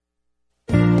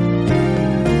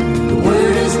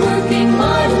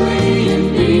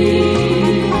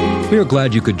We're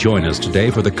glad you could join us today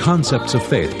for the Concepts of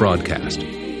Faith broadcast.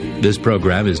 This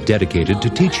program is dedicated to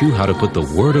teach you how to put the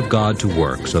Word of God to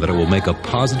work so that it will make a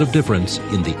positive difference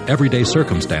in the everyday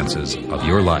circumstances of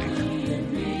your life.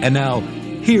 And now,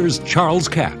 here's Charles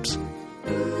Capps.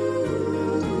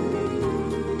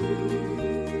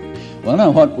 Well, now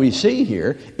what we see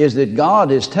here is that God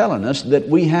is telling us that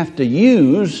we have to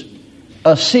use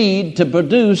a seed to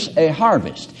produce a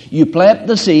harvest. You plant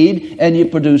the seed and you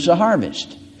produce a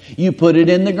harvest. You put it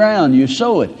in the ground, you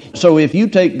sow it. So if you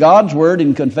take God's word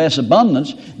and confess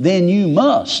abundance, then you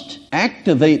must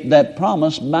activate that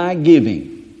promise by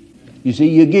giving. You see,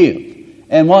 you give.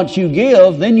 And once you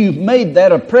give, then you've made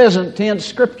that a present tense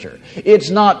scripture. It's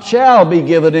not shall be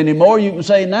given anymore. You can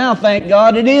say, now thank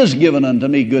God it is given unto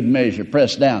me good measure,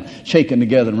 pressed down, shaken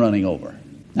together and running over.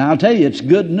 Now I'll tell you, it's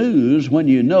good news when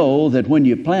you know that when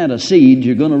you plant a seed,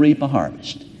 you're going to reap a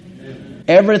harvest.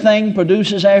 Everything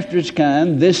produces after its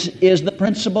kind. This is the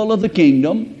principle of the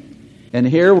kingdom. And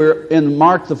here we're in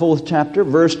Mark the 4th chapter,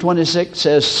 verse 26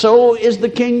 says, so is the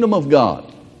kingdom of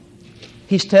God.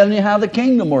 He's telling you how the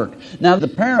kingdom works. Now, the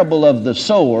parable of the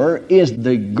sower is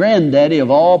the granddaddy of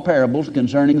all parables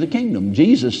concerning the kingdom.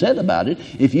 Jesus said about it,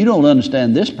 if you don't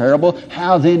understand this parable,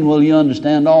 how then will you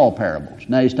understand all parables?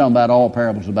 Now, he's talking about all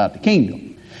parables about the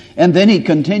kingdom. And then he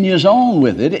continues on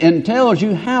with it and tells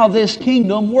you how this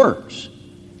kingdom works.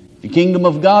 The kingdom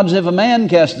of God is if a man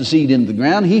cast the seed into the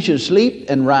ground, he should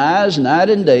sleep and rise night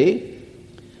and day,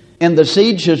 and the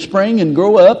seed should spring and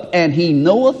grow up, and he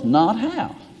knoweth not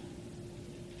how.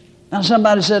 Now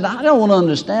somebody said, I don't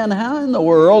understand how in the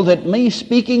world that me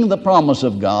speaking the promise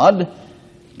of God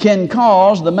can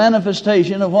cause the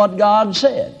manifestation of what God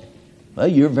said. Well,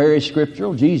 you're very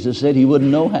scriptural. Jesus said he wouldn't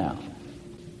know how.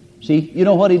 See, you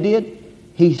know what he did?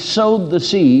 He sowed the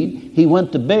seed, he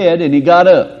went to bed, and he got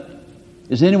up.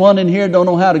 Is anyone in here don't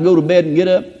know how to go to bed and get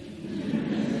up?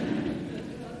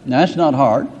 Now, that's not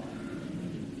hard.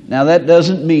 Now, that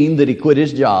doesn't mean that he quit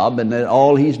his job and that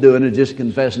all he's doing is just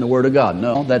confessing the Word of God.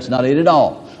 No, that's not it at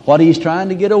all. What he's trying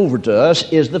to get over to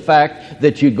us is the fact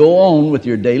that you go on with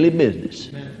your daily business.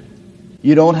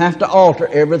 You don't have to alter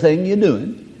everything you're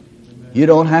doing. You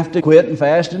don't have to quit and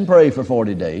fast and pray for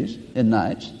 40 days and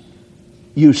nights.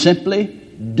 You simply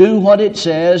do what it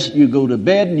says. You go to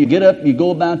bed and you get up, you go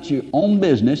about your own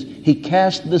business. He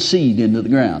cast the seed into the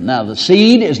ground. Now, the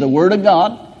seed is the Word of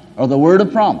God or the Word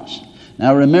of promise.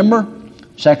 Now remember,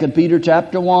 2 Peter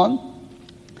chapter 1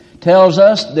 tells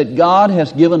us that God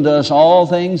has given to us all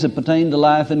things that pertain to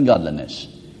life and godliness,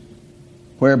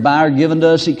 whereby are given to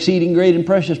us exceeding great and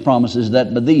precious promises,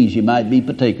 that by these you might be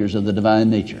partakers of the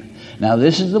divine nature. Now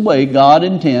this is the way God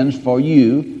intends for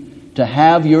you to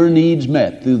have your needs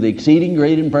met, through the exceeding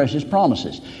great and precious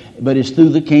promises. But it's through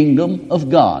the kingdom of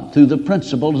God, through the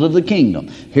principles of the kingdom.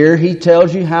 Here he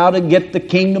tells you how to get the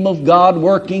kingdom of God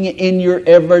working in your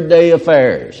everyday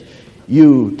affairs.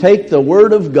 You take the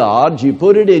Word of God, you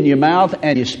put it in your mouth,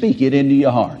 and you speak it into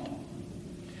your heart.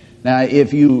 Now,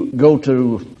 if you go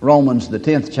to Romans, the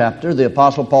 10th chapter, the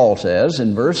Apostle Paul says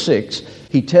in verse 6,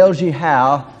 he tells you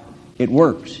how it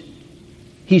works.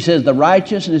 He says, the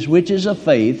righteousness which is of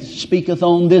faith speaketh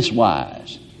on this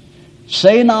wise.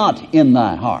 Say not in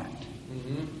thy heart,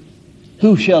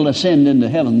 who shall ascend into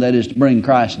heaven, that is to bring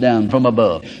Christ down from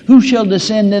above? Who shall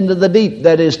descend into the deep,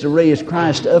 that is to raise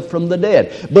Christ up from the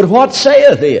dead? But what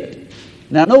saith it?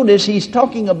 Now notice he's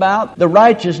talking about the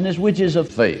righteousness which is of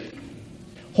faith.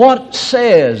 What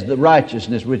says the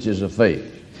righteousness which is of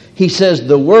faith? He says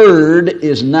the Word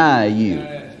is nigh you,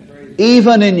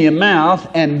 even in your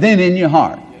mouth and then in your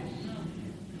heart.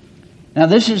 Now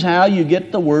this is how you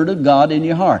get the Word of God in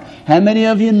your heart. How many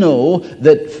of you know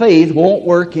that faith won't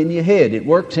work in your head? It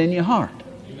works in your heart.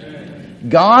 Amen.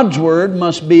 God's Word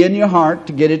must be in your heart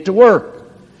to get it to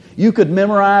work. You could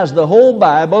memorize the whole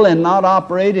Bible and not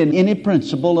operate in any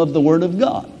principle of the Word of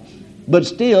God, but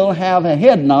still have a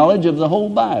head knowledge of the whole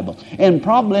Bible and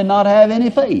probably not have any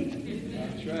faith.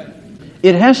 That's right.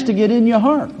 It has to get in your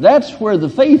heart. That's where the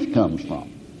faith comes from.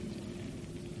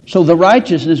 So the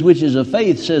righteousness which is of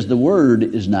faith says the Word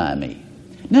is nigh me.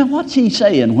 Now what's he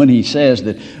saying when he says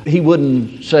that? He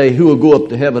wouldn't say who will go up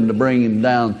to heaven to bring him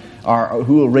down, or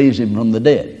who will raise him from the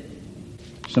dead.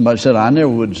 Somebody said, I never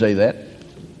would say that.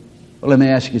 Well, let me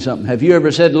ask you something. Have you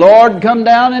ever said, Lord, come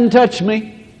down and touch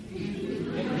me?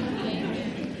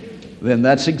 Then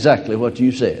that's exactly what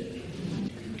you said.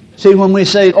 See, when we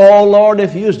say, oh Lord,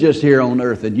 if you was just here on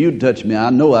earth and you'd touch me, I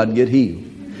know I'd get healed.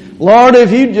 Lord,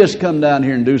 if you'd just come down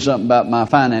here and do something about my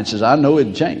finances, I know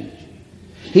it'd change.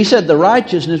 He said the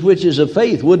righteousness which is of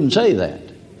faith wouldn't say that.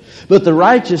 But the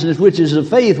righteousness which is of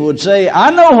faith would say, I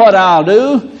know what I'll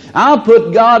do. I'll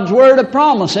put God's word of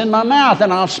promise in my mouth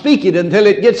and I'll speak it until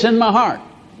it gets in my heart.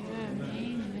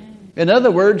 In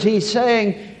other words, he's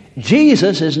saying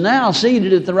Jesus is now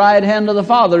seated at the right hand of the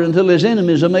Father until his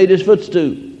enemies are made his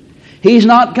footstool. He's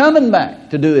not coming back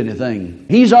to do anything.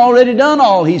 He's already done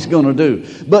all he's going to do.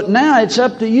 But now it's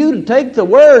up to you to take the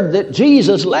word that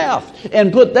Jesus left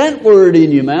and put that word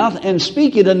in your mouth and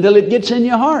speak it until it gets in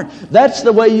your heart. That's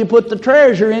the way you put the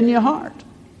treasure in your heart.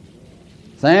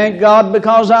 Thank God,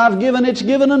 because I've given, it's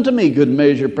given unto me. Good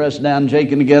measure, pressed down,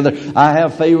 shaken together. I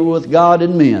have favor with God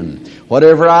and men.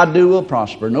 Whatever I do will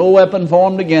prosper. No weapon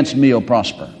formed against me will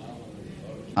prosper.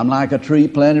 I'm like a tree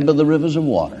planted by the rivers of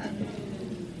water.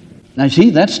 Now see,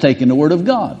 that's taking the Word of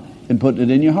God and putting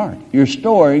it in your heart. You're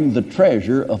storing the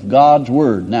treasure of God's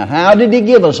Word. Now, how did He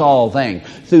give us all things?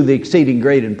 Through the exceeding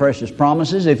great and precious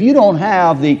promises. If you don't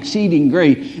have the exceeding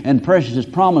great and precious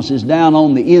promises down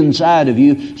on the inside of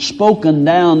you, spoken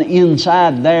down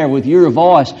inside there with your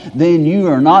voice, then you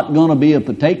are not going to be a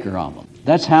partaker of them.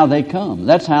 That's how they come.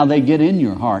 That's how they get in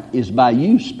your heart, is by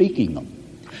you speaking them.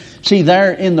 See,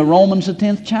 there in the Romans, the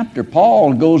 10th chapter,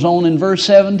 Paul goes on in verse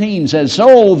 17, says,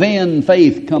 so then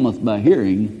faith cometh by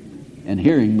hearing, and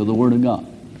hearing by the Word of God.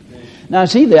 Now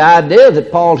see, the idea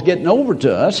that Paul's getting over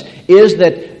to us is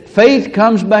that faith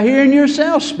comes by hearing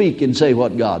yourself speak and say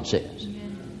what God says.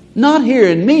 Not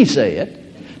hearing me say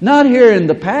it, not hearing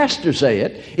the pastor say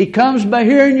it. It comes by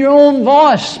hearing your own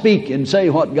voice speak and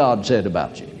say what God said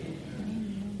about you.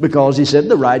 Because he said,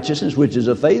 the righteousness which is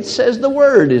of faith says the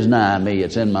word is nigh me.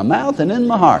 It's in my mouth and in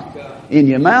my heart. In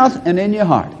your mouth and in your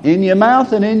heart. In your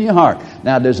mouth and in your heart.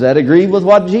 Now, does that agree with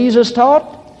what Jesus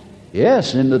taught?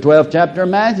 Yes, in the 12th chapter of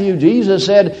Matthew, Jesus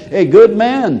said, a good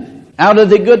man, out of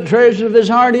the good treasure of his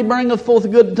heart he bringeth forth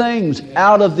good things.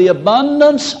 Out of the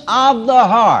abundance of the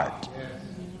heart,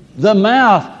 the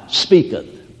mouth speaketh.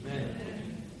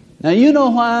 Now, you know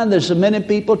why there's so many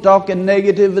people talking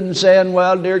negative and saying,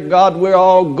 well, dear God, we're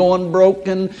all going broke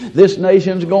and this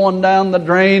nation's going down the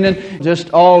drain and just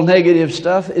all negative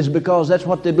stuff, is because that's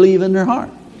what they believe in their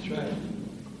heart. That's right.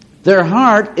 Their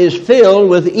heart is filled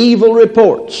with evil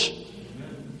reports.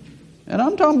 And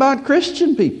I'm talking about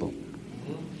Christian people.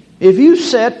 If you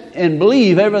sit and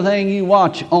believe everything you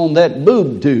watch on that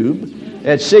boob tube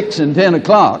at 6 and 10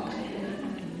 o'clock,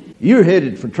 you're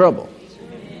headed for trouble.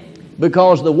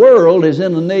 Because the world is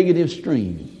in a negative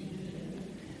stream.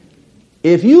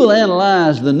 If you'll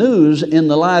analyze the news in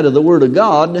the light of the Word of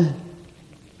God,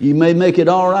 you may make it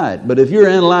all right. But if you're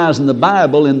analyzing the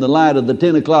Bible in the light of the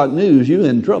 10 o'clock news, you're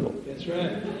in trouble. That's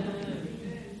right.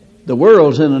 The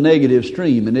world's in a negative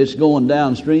stream, and it's going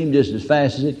downstream just as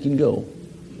fast as it can go.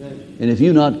 And if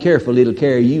you're not careful, it'll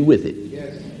carry you with it.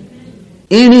 Yes.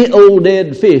 Any old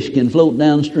dead fish can float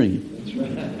downstream. That's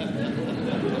right.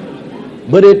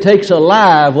 But it takes a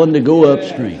live one to go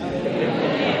upstream.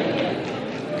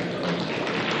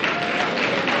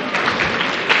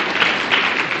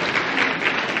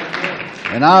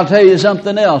 And I'll tell you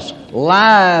something else.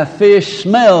 Live fish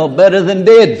smell better than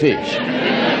dead fish.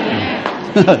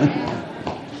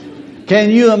 Can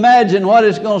you imagine what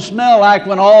it's going to smell like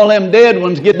when all them dead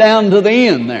ones get down to the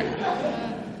end there?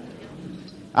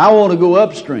 I want to go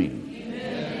upstream.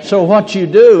 So what you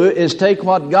do is take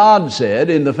what God said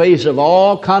in the face of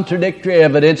all contradictory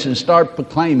evidence and start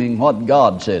proclaiming what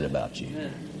God said about you.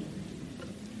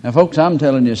 Now, folks, I'm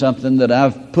telling you something that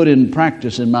I've put in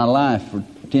practice in my life for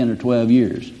 10 or 12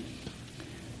 years.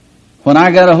 When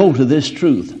I got a hold of this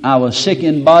truth, I was sick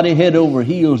in body, head over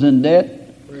heels in debt,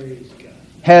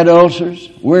 had ulcers,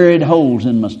 worried holes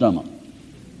in my stomach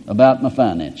about my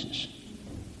finances.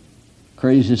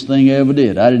 Craziest thing I ever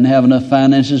did. I didn't have enough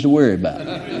finances to worry about.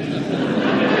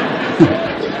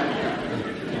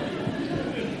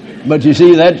 But you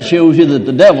see, that shows you that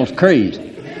the devil's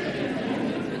crazy.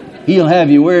 He'll have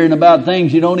you worrying about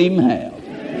things you don't even have.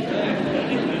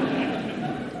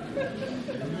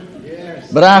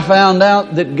 But I found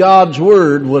out that God's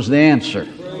Word was the answer.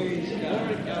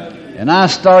 And I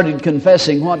started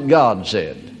confessing what God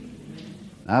said.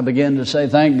 I began to say,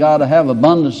 thank God I have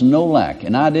abundance and no lack.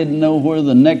 And I didn't know where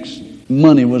the next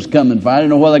money was coming from. I didn't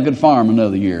know whether I could farm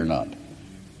another year or not.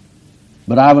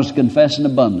 But I was confessing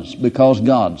abundance because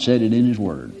God said it in His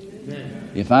Word.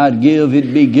 If I'd give,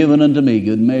 it'd be given unto me.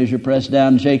 Good measure, pressed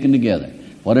down and shaken together.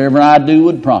 Whatever I do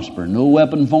would prosper. No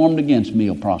weapon formed against me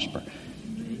will prosper.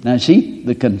 Now see,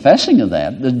 the confessing of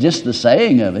that, just the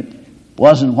saying of it,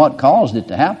 wasn't what caused it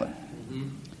to happen.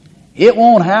 It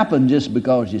won't happen just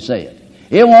because you say it.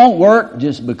 It won't work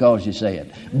just because you say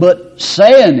it. But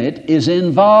saying it is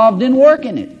involved in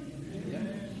working it.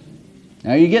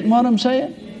 Now, are you getting what I'm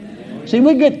saying? See,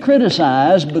 we get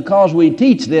criticized because we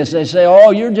teach this. They say,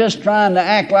 oh, you're just trying to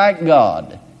act like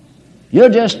God. You're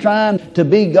just trying to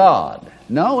be God.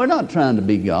 No, we're not trying to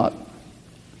be God.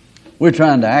 We're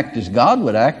trying to act as God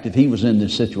would act if He was in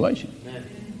this situation.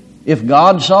 If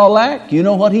God saw lack, you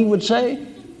know what He would say?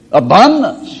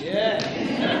 Abundance.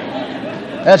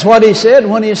 That's what He said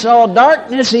when He saw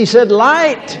darkness. He said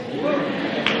light.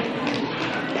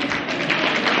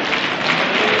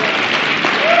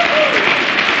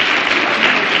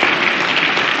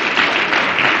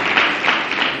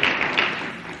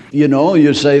 You know,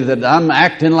 you say that I'm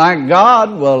acting like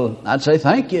God. Well, I'd say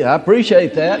thank you. I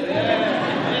appreciate that.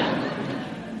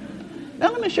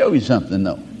 Now let me show you something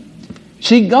though.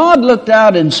 See, God looked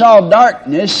out and saw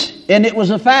darkness, and it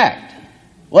was a fact.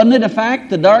 Wasn't it a fact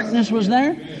the darkness was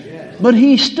there? But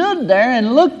He stood there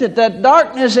and looked at that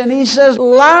darkness and He says,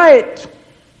 light.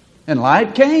 And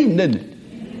light came, didn't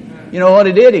it? You know what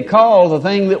He did? He called the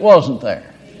thing that wasn't there.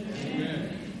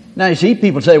 Now you see,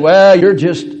 people say, well, you're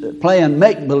just playing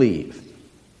make-believe.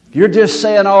 You're just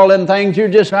saying all them things. You're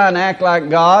just trying to act like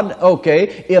God.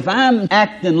 Okay, if I'm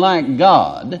acting like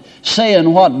God, saying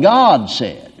what God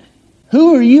said,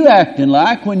 who are you acting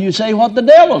like when you say what the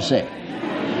devil said?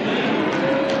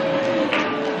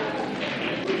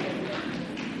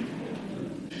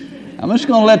 I'm just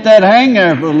going to let that hang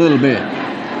there for a little bit.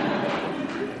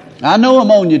 I know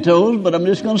I'm on your toes, but I'm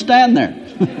just going to stand there.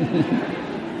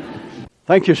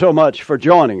 Thank you so much for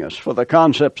joining us for the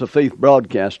Concepts of Faith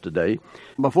broadcast today.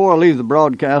 Before I leave the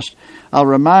broadcast, I'll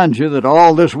remind you that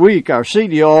all this week our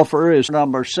CD offer is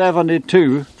number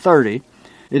 7230.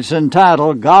 It's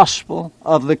entitled Gospel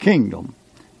of the Kingdom.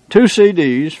 2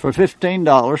 CDs for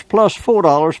 $15 plus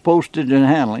 $4 postage and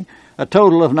handling, a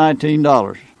total of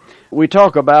 $19. We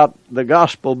talk about the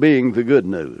gospel being the good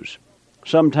news.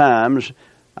 Sometimes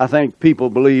I think people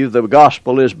believe the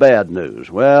gospel is bad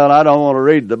news. Well, I don't want to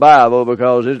read the Bible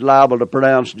because it's liable to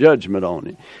pronounce judgment on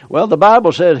you. Well, the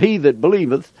Bible says, he that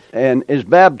believeth and is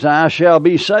baptized shall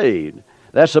be saved.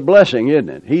 That's a blessing, isn't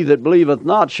it? He that believeth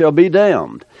not shall be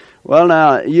damned. Well,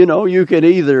 now, you know, you can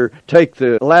either take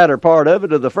the latter part of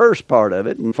it or the first part of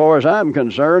it. And as far as I'm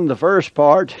concerned, the first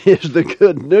part is the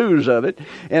good news of it.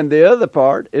 And the other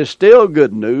part is still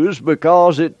good news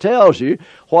because it tells you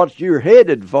what you're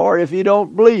headed for if you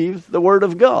don't believe the Word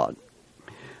of God.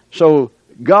 So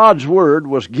God's Word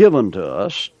was given to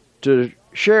us to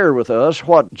share with us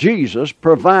what Jesus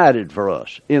provided for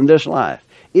us in this life.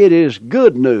 It is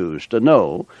good news to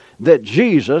know that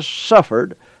Jesus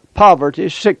suffered poverty,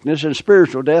 sickness, and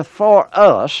spiritual death for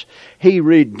us. He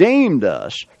redeemed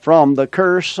us from the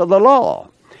curse of the law.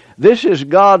 This is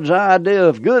God's idea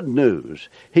of good news.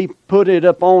 He put it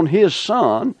upon His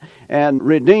Son and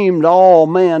redeemed all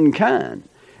mankind.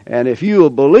 And if you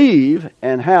will believe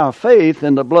and have faith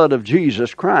in the blood of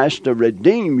Jesus Christ to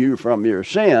redeem you from your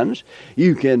sins,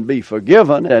 you can be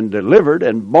forgiven and delivered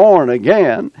and born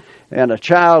again and a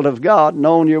child of God and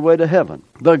on your way to heaven.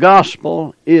 The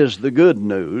gospel is the good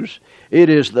news. It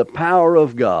is the power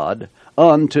of God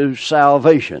unto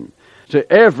salvation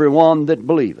to everyone that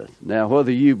believeth. Now,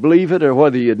 whether you believe it or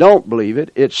whether you don't believe it,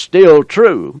 it's still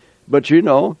true. But you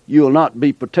know, you'll not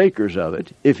be partakers of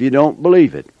it if you don't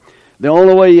believe it. The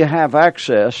only way you have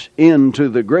access into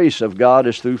the grace of God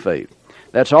is through faith.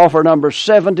 That's offer number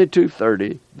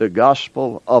 7230, the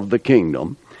Gospel of the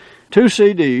Kingdom. 2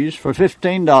 CDs for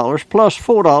 $15 plus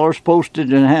 $4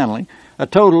 postage and handling, a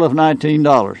total of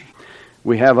 $19.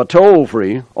 We have a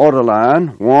toll-free order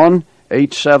line,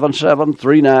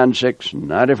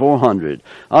 1-877-396-9400.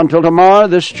 Until tomorrow,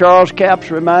 this is Charles Capps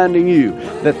reminding you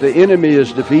that the enemy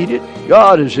is defeated,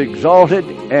 God is exalted,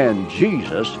 and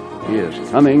Jesus is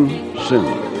coming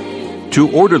soon. To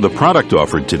order the product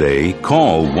offered today,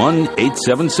 call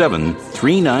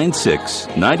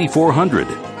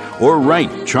 1-877-396-9400 or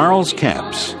write Charles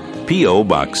Capps, P.O.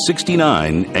 Box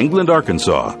 69, England,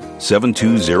 Arkansas,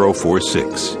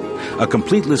 72046. A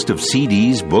complete list of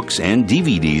CDs, books, and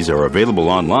DVDs are available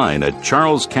online at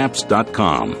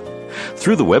charlescapps.com.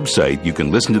 Through the website, you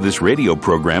can listen to this radio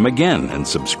program again and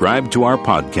subscribe to our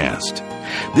podcast.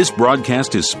 This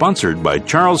broadcast is sponsored by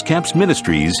Charles Capps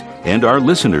Ministries and our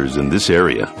listeners in this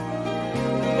area.